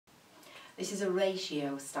This is a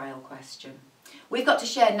ratio style question. We've got to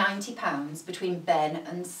share £90 between Ben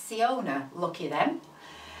and Siona, lucky them,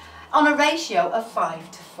 on a ratio of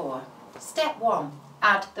 5:4. Step 1,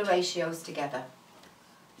 add the ratios together.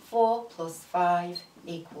 4 plus 5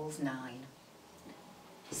 equals 9.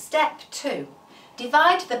 Step 2,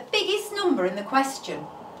 divide the biggest number in the question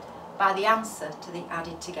by the answer to the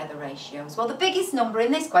added together ratios. Well, the biggest number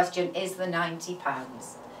in this question is the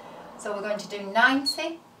 £90. So we're going to do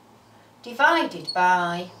 90 divided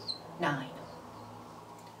by 9.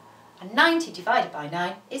 And 90 divided by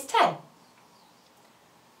 9 is 10.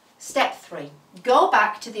 Step 3, go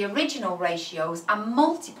back to the original ratios and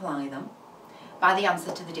multiply them by the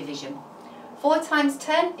answer to the division. 4 times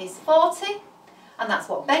 10 is 40, and that's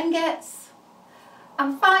what Ben gets.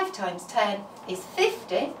 And 5 times 10 is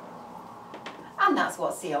 50, and that's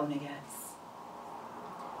what Siona gets.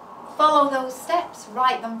 Follow those steps,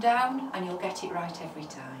 write them down, and you'll get it right every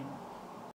time.